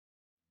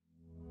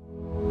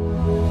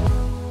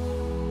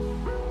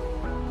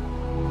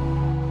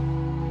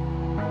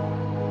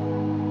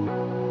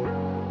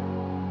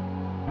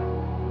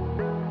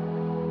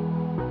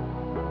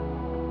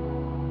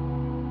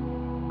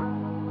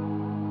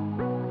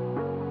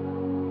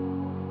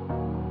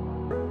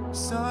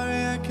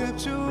Sorry I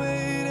kept you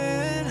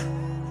waiting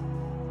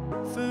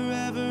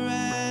forever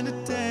and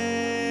a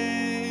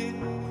day,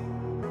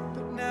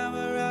 but now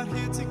we're out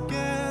here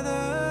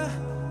together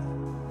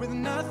with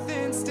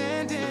nothing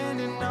standing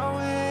in our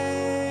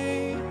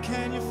way.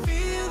 Can you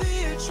feel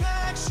the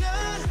attraction?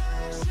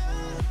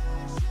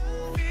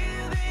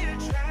 Feel the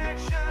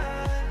attraction.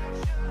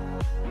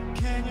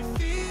 Can you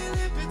feel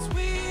it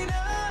between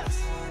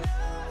us?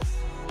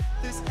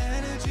 This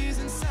energy's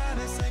inside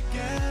us like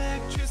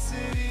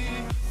electricity.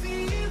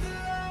 Feel the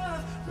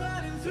love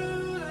running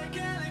through like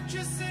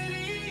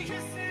electricity.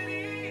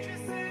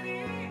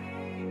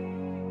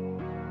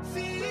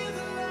 Feel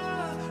the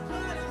love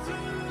running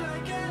through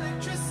like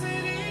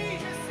electricity.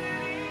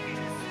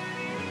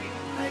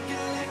 Like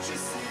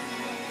electricity.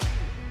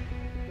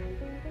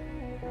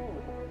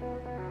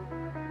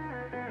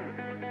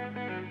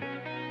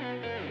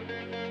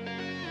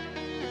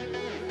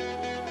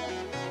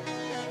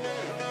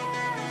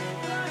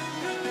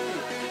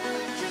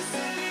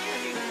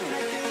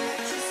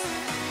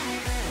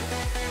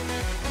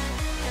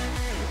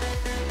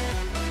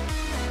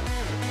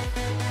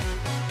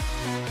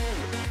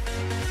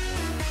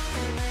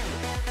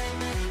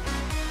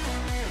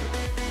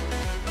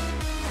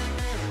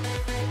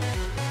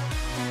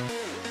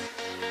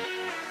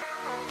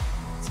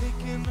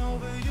 Taking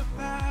over your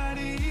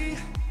body,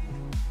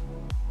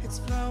 it's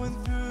flowing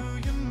through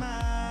your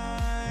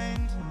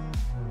mind.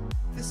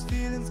 This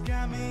feeling's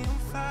got me on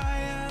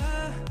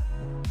fire.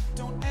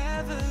 Don't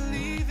ever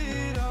leave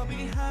it all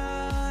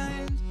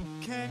behind.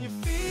 Can you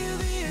feel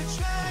the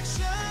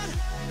attraction?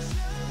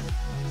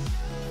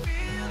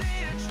 Feel the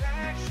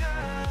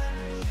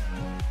attraction.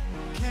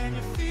 Can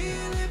you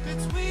feel it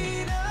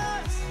between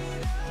us?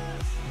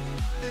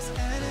 This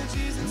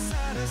energy's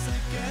inside us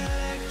like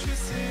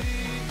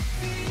electricity.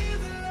 Feel